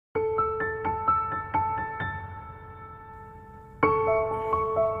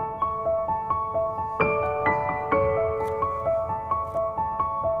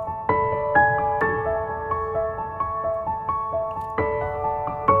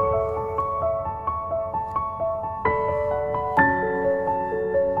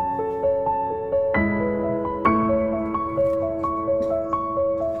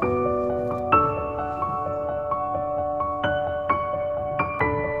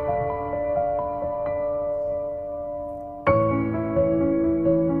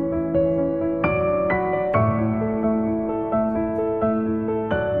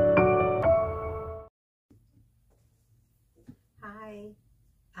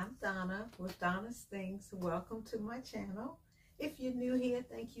I'm Donna with Donna's Things. Welcome to my channel. If you're new here,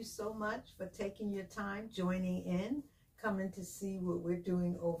 thank you so much for taking your time, joining in, coming to see what we're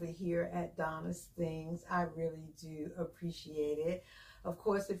doing over here at Donna's Things. I really do appreciate it. Of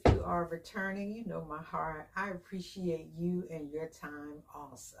course, if you are returning, you know my heart. I appreciate you and your time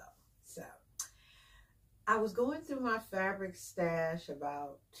also. So, I was going through my fabric stash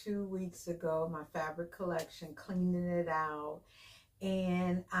about 2 weeks ago, my fabric collection, cleaning it out.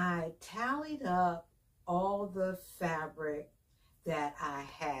 And I tallied up all the fabric that I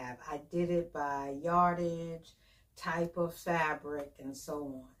have. I did it by yardage, type of fabric, and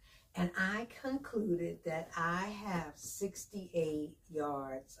so on. And I concluded that I have 68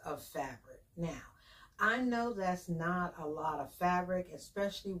 yards of fabric. Now, I know that's not a lot of fabric,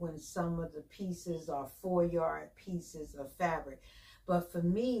 especially when some of the pieces are 4-yard pieces of fabric. But for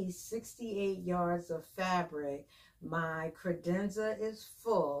me, 68 yards of fabric, my credenza is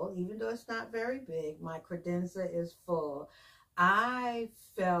full. Even though it's not very big, my credenza is full. I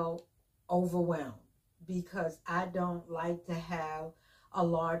felt overwhelmed because I don't like to have a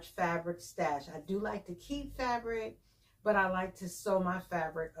large fabric stash. I do like to keep fabric, but I like to sew my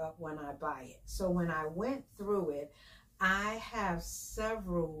fabric up when I buy it. So when I went through it, I have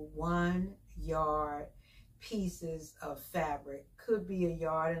several 1-yard pieces of fabric, could be 1.25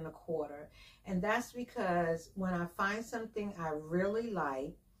 yards, and that's because when I find something I really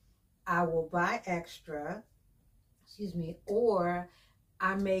like, I will buy extra, or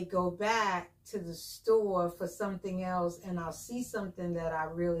I may go back to the store for something else and I'll see something that I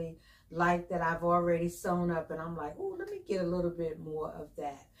really like that I've already sewn up and I'm like, oh, let me get a little bit more of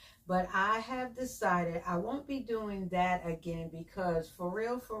that. But I have decided I won't be doing that again because for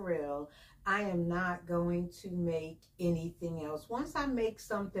real, I am not going to make anything else. Once I make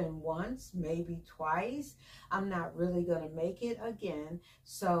something once, maybe twice, I'm not really going to make it again.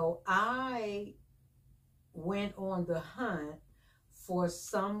 So I went on the hunt for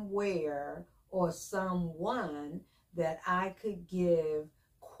somewhere or someone that I could give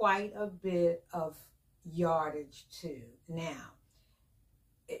quite a bit of yardage to. Now,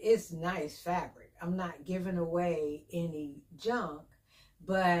 it's nice fabric. I'm not giving away any junk,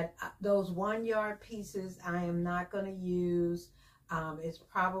 but those 1-yard pieces I am not going to use. It's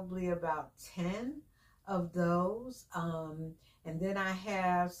probably about 10 of those. And then I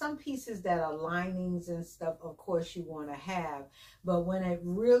have some pieces that are linings and stuff, of course you want to have. But when it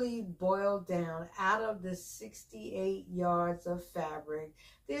really boiled down, out of the 68 yards of fabric,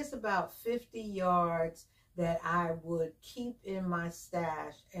 there's about 50 yards that I would keep in my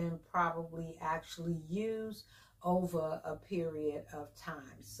stash and probably actually use over a period of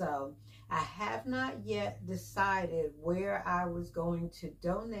time. So I have not yet decided where I was going to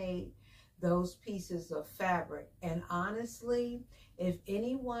donate those pieces of fabric. And honestly, if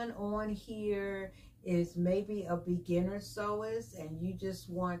anyone on here is maybe a beginner sewist and you just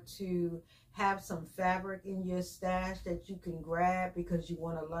want to have some fabric in your stash that you can grab because you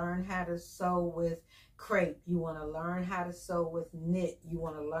want to learn how to sew with crepe, you want to learn how to sew with knit, you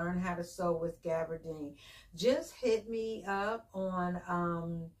want to learn how to sew with gabardine, just hit me up on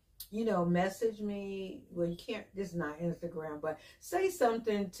message me. Well, you can't, this is not Instagram, but say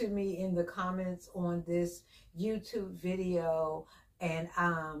something to me in the comments on this YouTube video, and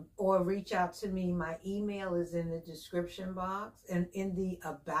or reach out to me. My email is in the description box and in the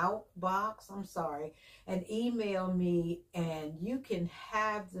about box, and email me and you can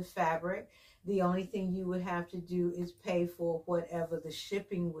have the fabric. The only thing you would have to do is pay for whatever the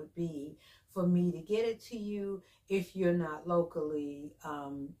shipping would be for me to get it to you if you're not locally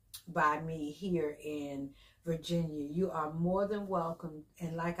by me here in Virginia. You are more than welcome.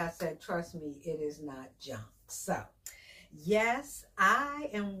 And like I said, trust me, it is not junk. So, yes, I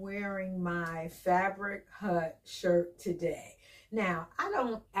am wearing my Fabric Hut shirt today. Now, I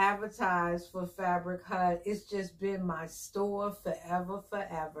don't advertise for Fabric Hut. It's just been my store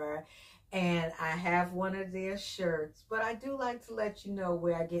forever. And I have one of their shirts, but I do like to let you know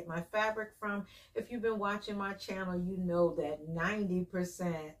where I get my fabric from. If you've been watching my channel, you know that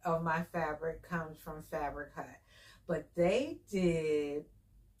 90% of my fabric comes from Fabric Hut. But they did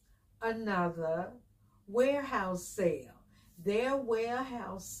another warehouse sale. Their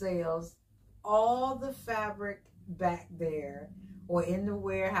warehouse sales, all the fabric back there or in the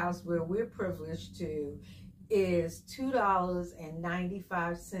warehouse where we're privileged to, is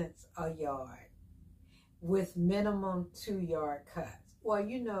 $2.95 a yard with minimum 2-yard cuts. Well,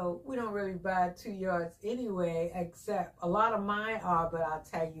 you know, we don't really buy 2 yards anyway, except a lot of mine are, but I'll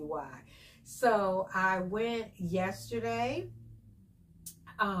tell you why. So I went yesterday,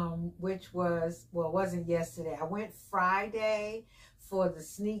 which was, well, it wasn't yesterday. I went Friday for the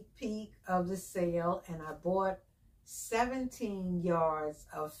sneak peek of the sale, and I bought 17 yards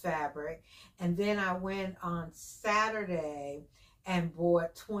of fabric. And then I went on Saturday and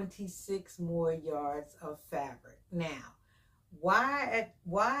bought 26 more yards of fabric. Now, why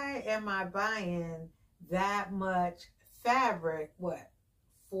am I buying that much fabric? What,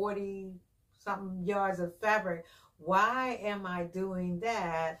 40 something yards of fabric? Why am I doing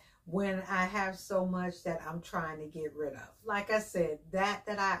that when I have so much that I'm trying to get rid of? Like I said, that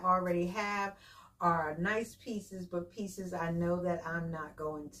I already have are nice pieces, but pieces I know that I'm not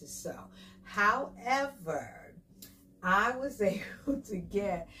going to sew. However, I was able to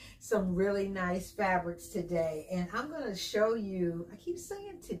get some really nice fabrics today, and I'm going to show you, I keep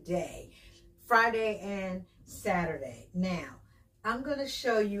saying today, Friday and Saturday. Now, I'm going to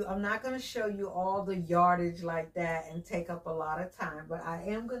show you, I'm not going to show you all the yardage like that and take up a lot of time, but I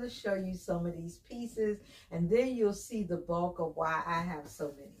am going to show you some of these pieces, and then you'll see the bulk of why I have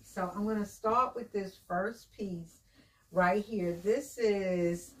so many. So I'm going to start with this first piece right here. This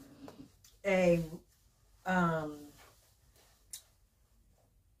is a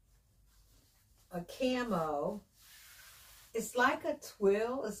camo. It's like a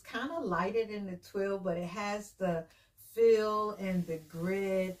twill. It's kind of lighter than the twill, but it has the feel and the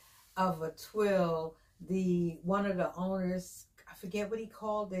grid of a twill. One of the owners, I forget what he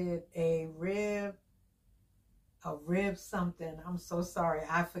called it, a rib something. I'm so sorry,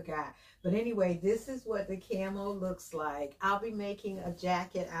 I forgot. But anyway, this is what the camo looks like. I'll be making a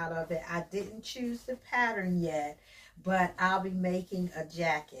jacket out of it. I didn't choose the pattern yet, but I'll be making a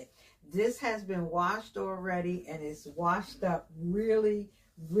jacket. This has been washed already, and it's washed up really,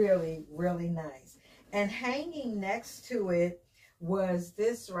 really, really nice. And hanging next to it was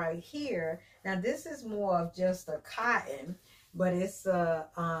this right here. Now this is more of just a cotton, but it's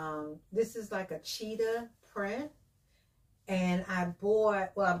this is like a cheetah print. And I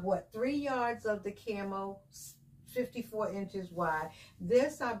bought 3 yards of the camo, 54 inches wide.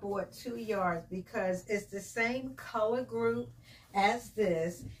 This I bought 2 yards because it's the same color group as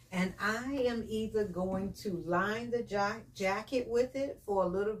this, and I am either going to line the jacket with it for a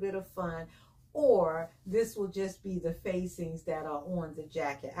little bit of fun, or this will just be the facings that are on the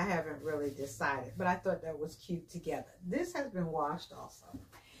jacket. I haven't really decided, but I thought that was cute together. This has been washed also.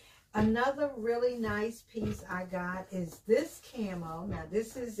 Another really nice piece I got is this camo. Now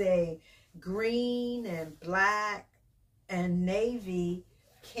this is a green and black and navy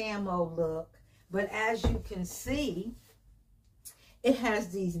camo look, but as you can see, it has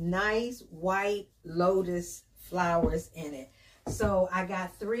these nice white lotus flowers in it. So I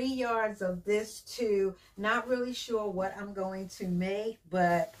got 3 yards of this too. Not really sure what I'm going to make,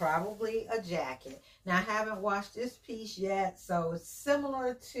 but probably a jacket. Now I haven't washed this piece yet, so it's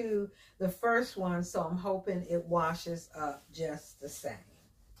similar to the first one, so I'm hoping it washes up just the same.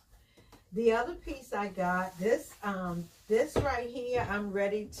 The other piece I got, this right here, I'm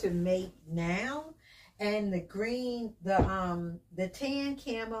ready to make now. And the green, the tan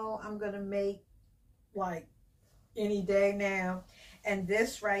camo, I'm gonna make like any day now. And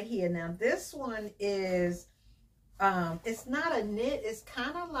this right here, now this one is it's not a knit, it's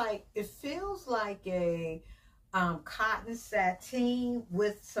kind of like, it feels like a cotton sateen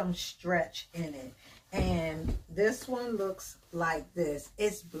with some stretch in it. And this one looks like this.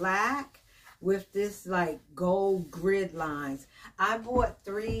 It's black with this like gold grid lines. I bought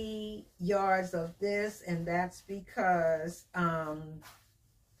 3 yards of this, and that's because I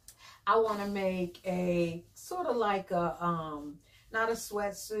want to make a sort of like a not a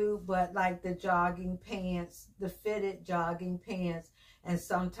sweatsuit, but like the jogging pants, the fitted jogging pants, and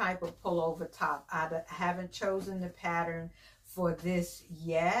some type of pullover top. I haven't chosen the pattern for this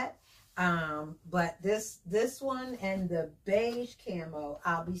yet. But this one and the beige camo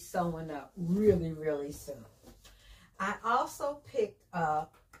I'll be sewing up really, really soon. I also picked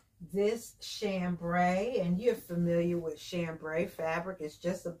up this chambray, and you're familiar with chambray fabric. It's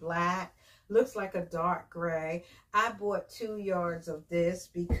just a black, looks like a dark gray. I bought 2 yards of this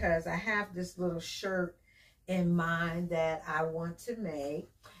because I have this little shirt in mind that I want to make.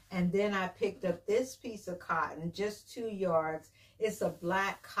 And then I picked up this piece of cotton, just 2 yards. It's a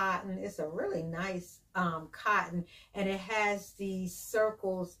black cotton. It's a really nice cotton, and it has these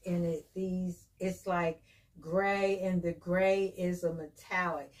circles in it. It's like gray, and the gray is a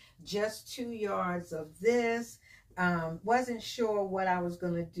metallic. Just 2 yards of this. Wasn't sure what I was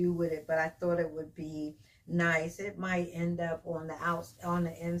going to do with it, but I thought it would be nice. It might end up on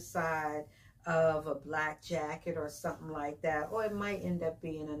the inside of a black jacket or something like that, or it might end up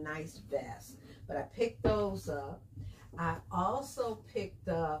being a nice vest. But I picked those up. I also picked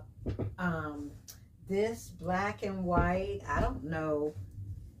up this black and white. I don't know.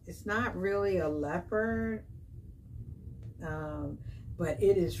 It's not really a leopard, but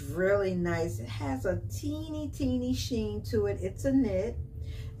it is really nice. It has a teeny sheen to it. It's a knit,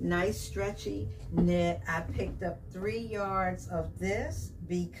 nice stretchy knit. I picked up 3 yards of this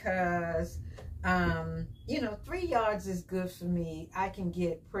because, you know, 3 yards is good for me. I can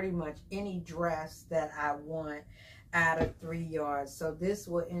get pretty much any dress that I want out of 3 yards. So this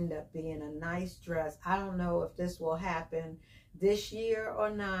will end up being a nice dress. I don't know if this will happen this year or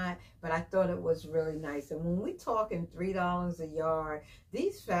not, but I thought it was really nice. And when we're talking $3 a yard,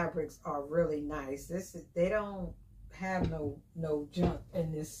 these fabrics are really nice. They don't have no junk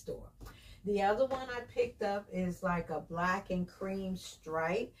in this store. The other one I picked up is like a black and cream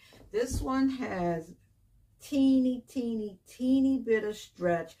stripe. This one has teeny bit of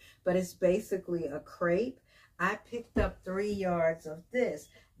stretch, but it's basically a crepe. I picked up 3 yards of this.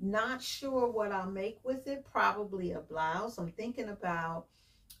 Not sure what I'll make with it. Probably a blouse. I'm thinking about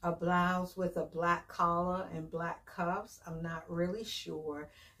a blouse with a black collar and black cuffs. I'm not really sure.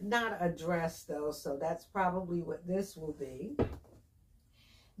 Not a dress though, so that's probably what this will be.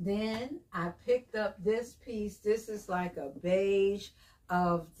 Then I picked up this piece. This is like a beige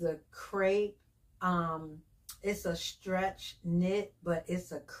of the crepe. It's a stretch knit, but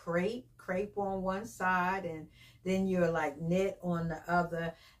it's a crepe on one side, and then you're like knit on the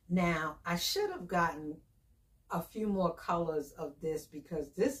other. Now, I should have gotten a few more colors of this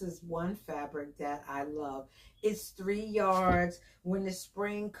because this is one fabric that I love. It's 3 yards. When the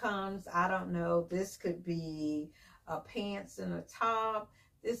spring comes, I don't know, this could be a pants and a top.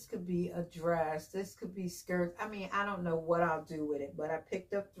 This could be a dress. This could be skirts. I mean, I don't know what I'll do with it, but I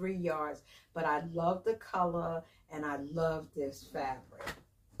picked up 3 yards. But I love the color and I love this fabric.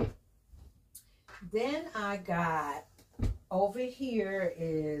 Then I got, over here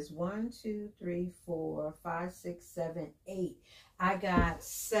is 1, 2, 3, 4, 5, 6, 7, 8. I got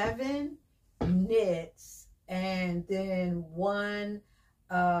 7 knits and then one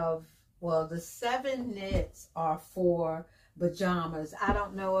of, well, the 7 knits are for pajamas. I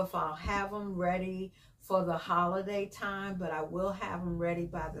don't know if I'll have them ready for the holiday time, but I will have them ready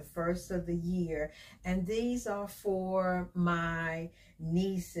by the 1st of the year. And these are for my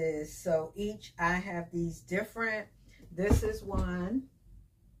nieces. So each, I have these different, this is one.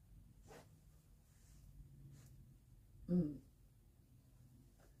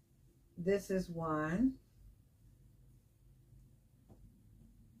 This is one.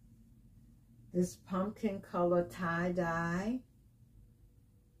 This pumpkin color tie-dye.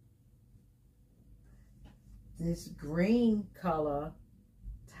 This green color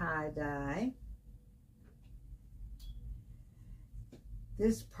tie-dye.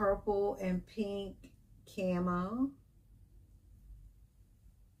 This purple and pink camo.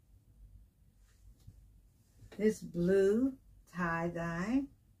 This blue tie-dye.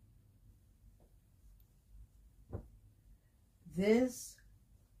 This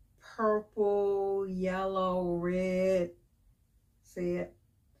purple, yellow, red, see it,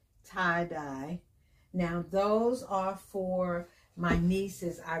 tie-dye. Now those are for my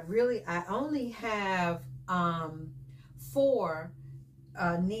nieces. I only have 4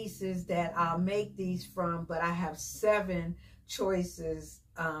 nieces that I'll make these from, but I have 7 choices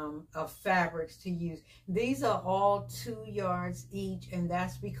of fabrics to use. These are all 2 yards each, and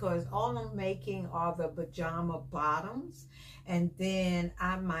that's because all I'm making are the pajama bottoms, and then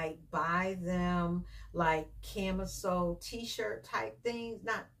I might buy them like camisole t-shirt type things,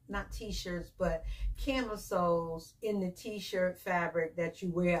 not t-shirts, but camisoles in the t-shirt fabric that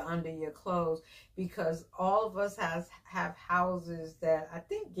you wear under your clothes, because all of us have houses that I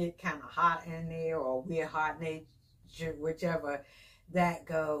think get kind of hot in there, or we're hot in nature, whichever that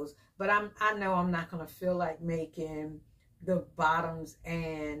goes. But I know I'm not going to feel like making the bottoms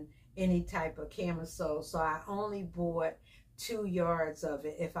and any type of camisole, so I only bought 2 yards of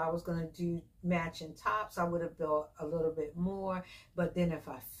it. If I was going to do matching tops, I would have built a little bit more, but then if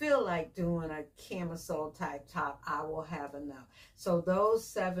I feel like doing a camisole type top, I will have enough. So those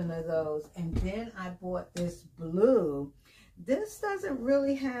 7 of those. And then I bought this blue. This doesn't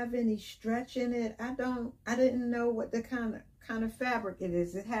really have any stretch in it. I didn't know what the kind of fabric it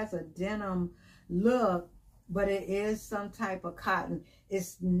is. It has a denim look, but it is some type of cotton.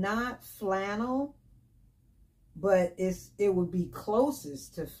 It's not flannel, but it would be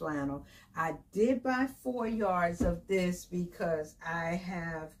closest to flannel. I did buy 4 yards of this because I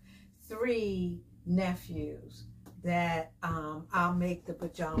have 3 nephews that I'll make the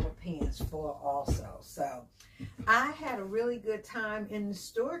pajama pants for also. So I had a really good time in the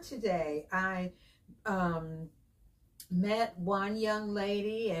store today. I met one young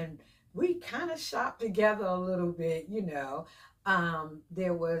lady, and we kind of shopped together a little bit, you know.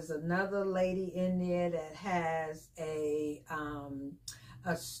 There was another lady in there that has a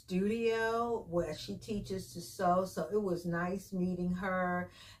studio where she teaches to sew. So it was nice meeting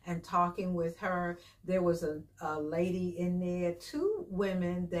her and talking with her. There was a lady in there, two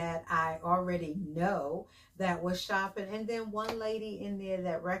women that I already know that was shopping, and then one lady in there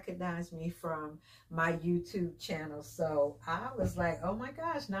that recognized me from my YouTube channel. So I was like, oh my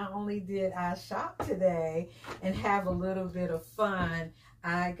gosh, not only did I shop today and have a little bit of fun,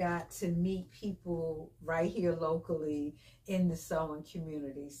 I got to meet people right here locally in the sewing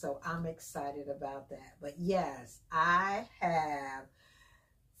community. So I'm excited about that. But yes, I have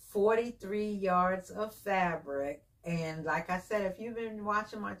 43 yards of fabric. And like I said, if you've been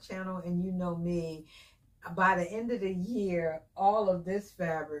watching my channel and you know me, by the end of the year, all of this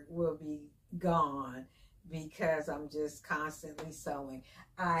fabric will be gone because I'm just constantly sewing.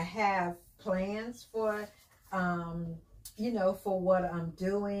 I have plans for, you know, for what I'm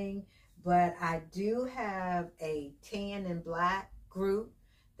doing, but I do have a tan and black group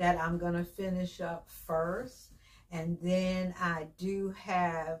that I'm going to finish up first. And then I do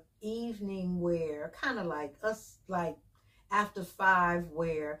have evening wear, kind of like us, like after 5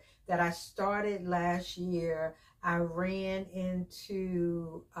 wear that I started last year. I ran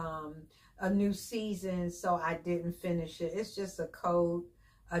into a new season, so I didn't finish it. It's just a coat,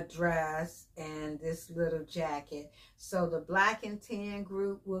 a dress, and this little jacket. So the black and tan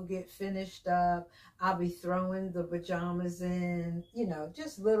group will get finished up. I'll be throwing the pajamas in, you know,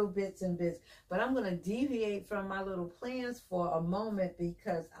 just little bits and bits. But I'm going to deviate from my little plans for a moment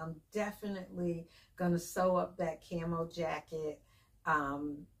because I'm definitely going to sew up that camo jacket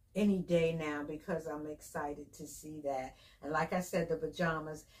any day now because I'm excited to see that. And like I said, the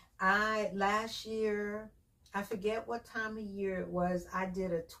pajamas, last year, I forget what time of year it was, I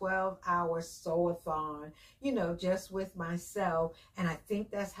did a 12-hour sew-a-thon, you know, just with myself. And I think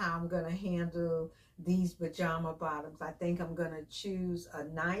that's how I'm going to handle these pajama bottoms. I think I'm going to choose a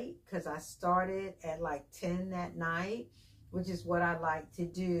night because I started at like 10 that night, which is what I like to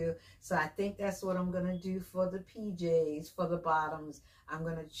do. So I think that's what I'm going to do for the PJs, for the bottoms. I'm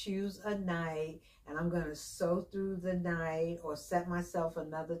going to choose a night and I'm going to sew through the night or set myself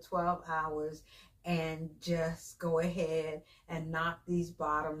another 12 hours and just go ahead and knock these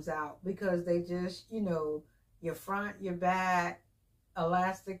bottoms out because they just, you know, your front, your back,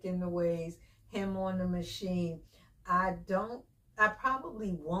 elastic in the waist, hem on the machine. I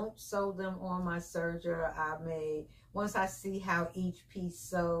probably won't sew them on my serger. Once I see how each piece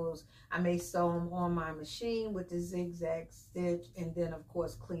sews, I may sew them on my machine with the zigzag stitch and then of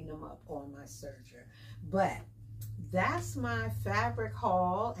course clean them up on my serger. But that's my fabric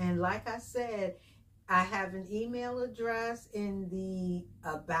haul. And like I said, I have an email address in the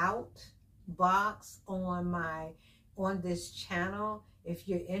about box on this channel. If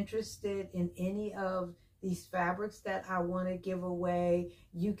you're interested in any of these fabrics that I want to give away,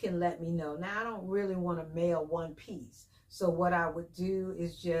 you can let me know. Now, I don't really want to mail one piece. So what I would do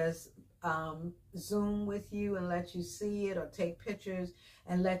is just Zoom with you and let you see it, or take pictures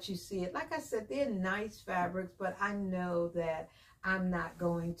and let you see it. Like I said, they're nice fabrics, but I know that I'm not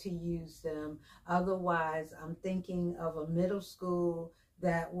going to use them. Otherwise, I'm thinking of a middle school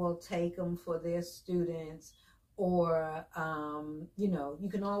that will take them for their students, or, you know, you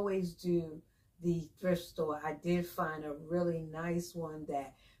can always do the thrift store. I did find a really nice one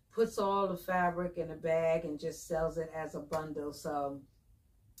that puts all the fabric in a bag and just sells it as a bundle. So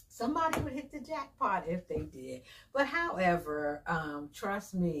somebody would hit the jackpot if they did. But however,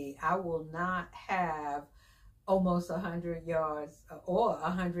 trust me, I will not have almost 100 yards or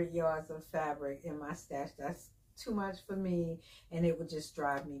 100 yards of fabric in my stash. That's too much for me, and it would just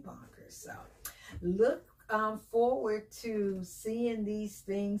drive me bonkers. So look forward to seeing these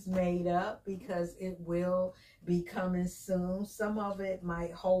things made up because it will be coming soon. Some of it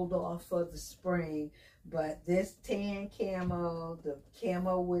might hold off for the spring, but this tan camo, the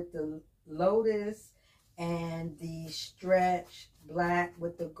camo with the lotus and the stretch black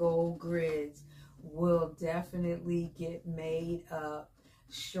with the gold grids will definitely get made up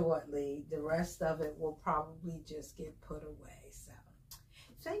shortly. The rest of it will probably just get put away. So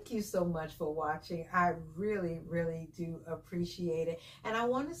thank you so much for watching. I really, really do appreciate it. And I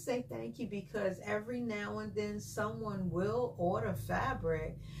want to say thank you because every now and then someone will order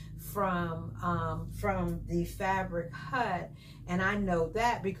fabric from the Fabric Hut. And I know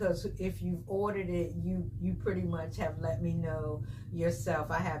that because if you've ordered it, you pretty much have let me know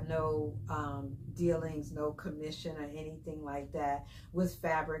yourself. I have no dealings, no commission or anything like that with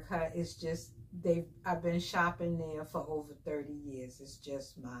Fabric Hut. It's just I've been shopping there for over 30 years. It's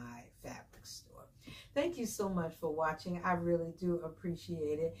just my fabric store. Thank you so much for watching. I really do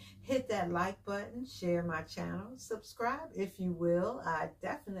appreciate it. Hit that like button, share my channel, subscribe if you will. I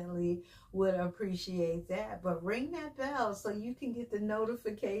definitely would appreciate that. But ring that bell so you can get the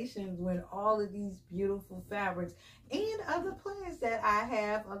notifications when all of these beautiful fabrics and other plans that I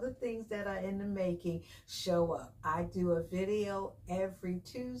have, other things that are in the making, show up. I do a video every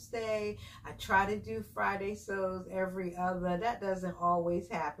Tuesday. I try to do Friday sews every other. That doesn't always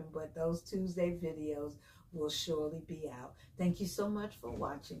happen, but those Tuesday videos will surely be out. Thank you so much for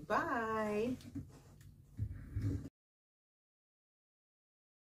watching. Bye.